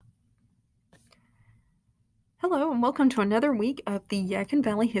Hello, and welcome to another week of the Yadkin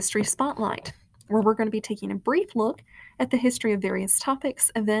Valley History Spotlight, where we're going to be taking a brief look at the history of various topics,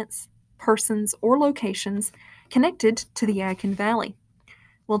 events, persons, or locations connected to the Yadkin Valley.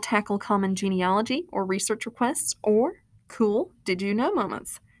 We'll tackle common genealogy or research requests, or cool did you know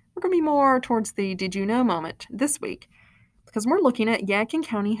moments. We're going to be more towards the did you know moment this week, because we're looking at Yadkin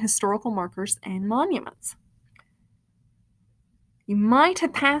County historical markers and monuments. You might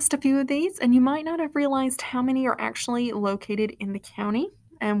have passed a few of these, and you might not have realized how many are actually located in the county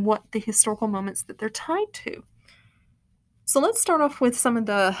and what the historical moments that they're tied to. So let's start off with some of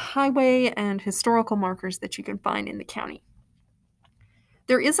the highway and historical markers that you can find in the county.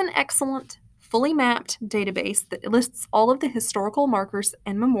 There is an excellent, fully mapped database that lists all of the historical markers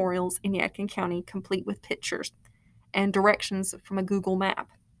and memorials in Yadkin County, complete with pictures and directions from a Google map.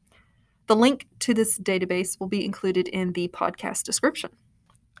 The link to this database will be included in the podcast description.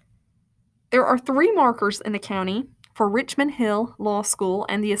 There are 3 markers in the county for Richmond Hill Law School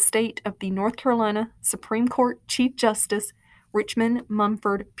and the estate of the North Carolina Supreme Court Chief Justice Richmond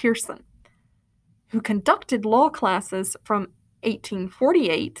Mumford Pearson, who conducted law classes from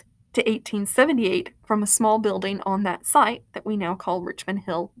 1848 to 1878 from a small building on that site that we now call Richmond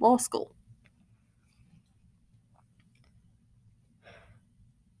Hill Law School.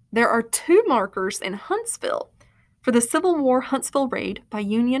 There are 2 markers in Huntsville for the Civil War Huntsville raid by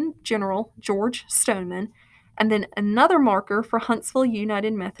Union General George Stoneman, and then another marker for Huntsville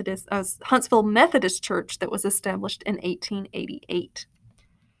Methodist Church that was established in 1888.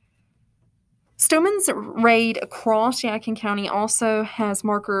 Stoneman's raid across Yadkin County also has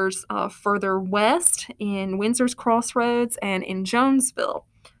markers further west in Windsor's Crossroads and in Jonesville.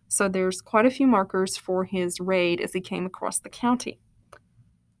 So there's quite a few markers for his raid as he came across the county.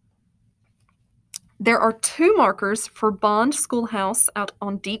 There are 2 markers for Bond Schoolhouse out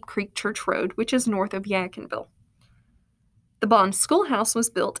on Deep Creek Church Road, which is north of Yadkinville. The Bond Schoolhouse was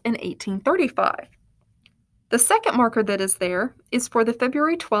built in 1835. The second marker that is there is for the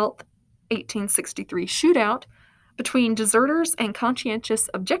February 12, 1863 shootout between deserters and conscientious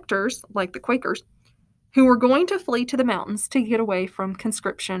objectors, like the Quakers, who were going to flee to the mountains to get away from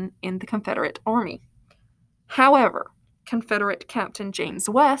conscription in the Confederate Army. However, Confederate Captain James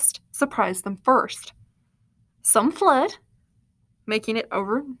West surprised them first. Some fled, making it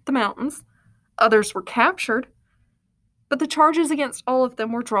over the mountains. Others were captured, but the charges against all of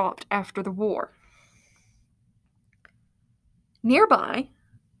them were dropped after the war. Nearby,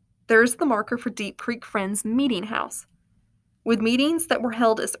 there's the marker for Deep Creek Friends Meeting House, with meetings that were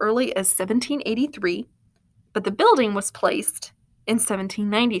held as early as 1783, but the building was placed in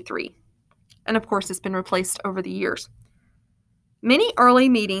 1793, and of course it's been replaced over the years. Many early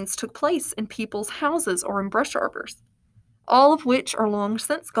meetings took place in people's houses or in brush arbors, all of which are long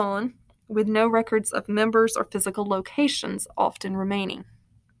since gone, with no records of members or physical locations often remaining.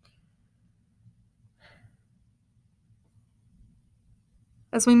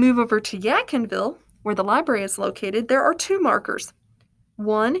 As we move over to Yadkinville, where the library is located, there are 2 markers.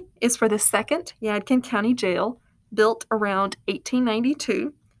 One is for the second Yadkin County Jail, built around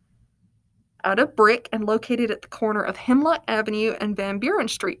 1892, out of brick and located at the corner of Hemlock Avenue and Van Buren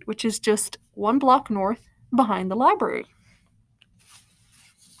Street, which is just 1 block north behind the library.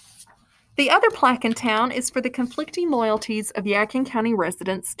 The other plaque in town is for the conflicting loyalties of Yadkin County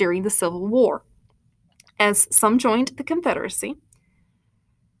residents during the Civil War, as some joined the Confederacy.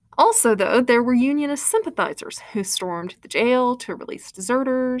 Also, though, there were Unionist sympathizers who stormed the jail to release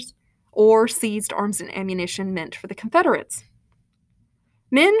deserters or seized arms and ammunition meant for the Confederates.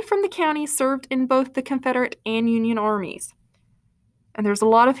 Men from the county served in both the Confederate and Union armies. And there's a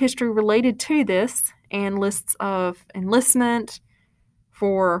lot of history related to this and lists of enlistment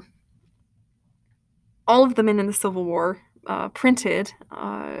for all of the men in the Civil War printed.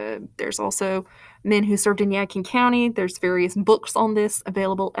 There's also men who served in Yadkin County. There's various books on this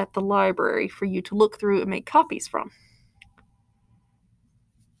available at the library for you to look through and make copies from.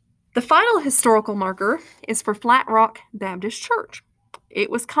 The final historical marker is for Flat Rock Baptist Church. It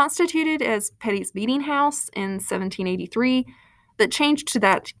was constituted as Petty's Meeting House in 1783, that changed to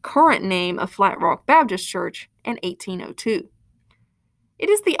that current name of Flat Rock Baptist Church in 1802. It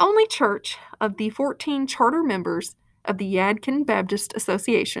is the only church of the 14 charter members of the Yadkin Baptist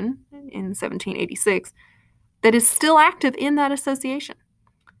Association in 1786 that is still active in that association.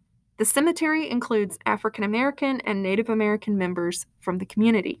 The cemetery includes African American and Native American members from the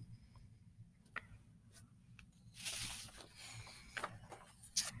community.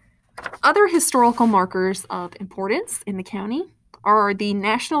 Other historical markers of importance in the county are the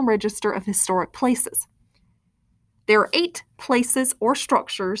National Register of Historic Places. There are 8 places or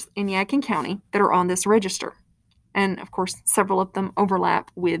structures in Yadkin County that are on this register. And of course, several of them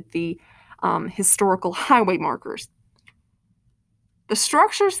overlap with the historical highway markers. The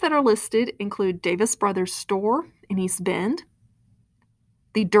structures that are listed include Davis Brothers Store in East Bend,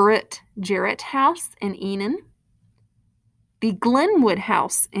 the Durrett Jarrett House in Enon, the Glenwood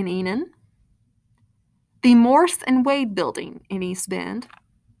House in Enon, the Morse and Wade Building in East Bend,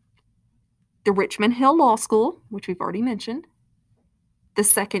 the Richmond Hill Law School, which we've already mentioned, the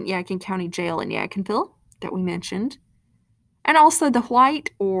second Yadkin County Jail in Yadkinville that we mentioned, and also the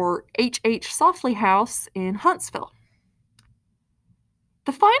White or H.H. Softly House in Huntsville.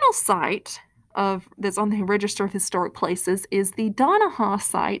 The final site that's on the Register of Historic Places is the Donahaw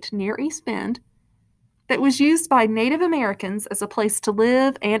site near East Bend that was used by Native Americans as a place to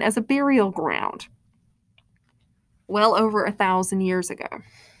live and as a burial ground well over 1,000 years ago.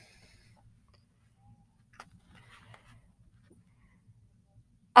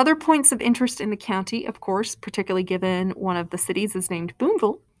 Other points of interest in the county, of course, particularly given one of the cities is named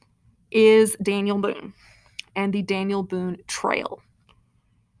Boonville, is Daniel Boone and the Daniel Boone Trail.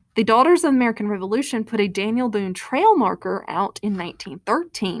 The Daughters of the American Revolution put a Daniel Boone Trail marker out in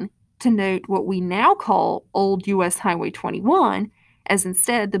 1913 to note what we now call Old U.S. Highway 21 as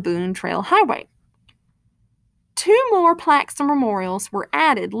instead the Boone Trail Highway. 2 more plaques and memorials were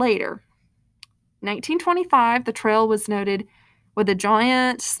added later. In 1925, the trail was noted with a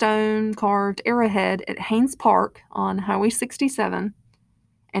giant stone-carved arrowhead at Haynes Park on Highway 67,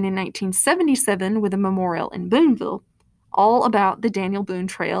 and in 1977 with a memorial in Boonville, all about the Daniel Boone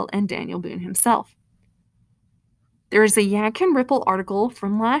Trail and Daniel Boone himself. There is a Yadkin Ripple article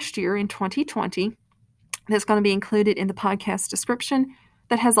from last year in 2020 that's going to be included in the podcast description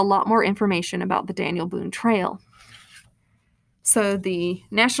that has a lot more information about the Daniel Boone Trail. So the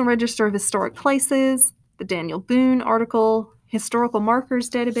National Register of Historic Places, the Daniel Boone article, historical markers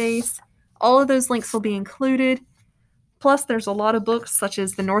database, all of those links will be included. Plus, there's a lot of books such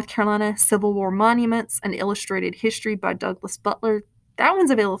as the North Carolina Civil War Monuments, an Illustrated History by Douglas Butler. That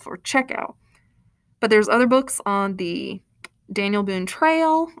one's available for checkout. But there's other books on the Daniel Boone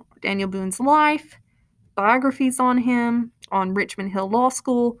Trail, Daniel Boone's life, biographies on him, on Richmond Hill Law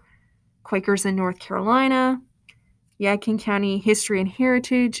School, Quakers in North Carolina, Yadkin County History and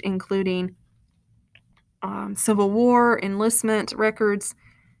Heritage, including Civil War, enlistment records,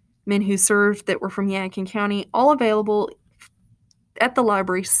 men who served that were from Yadkin County, all available at the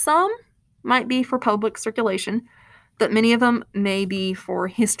library. Some might be for public circulation, but many of them may be for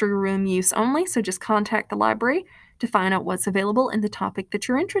history room use only, so just contact the library to find out what's available in the topic that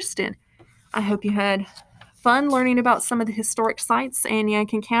you're interested in. I hope you had fun learning about some of the historic sites in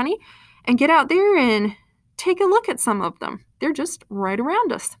Yadkin County, and get out there and take a look at some of them. They're just right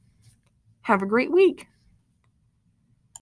around us. Have a great week.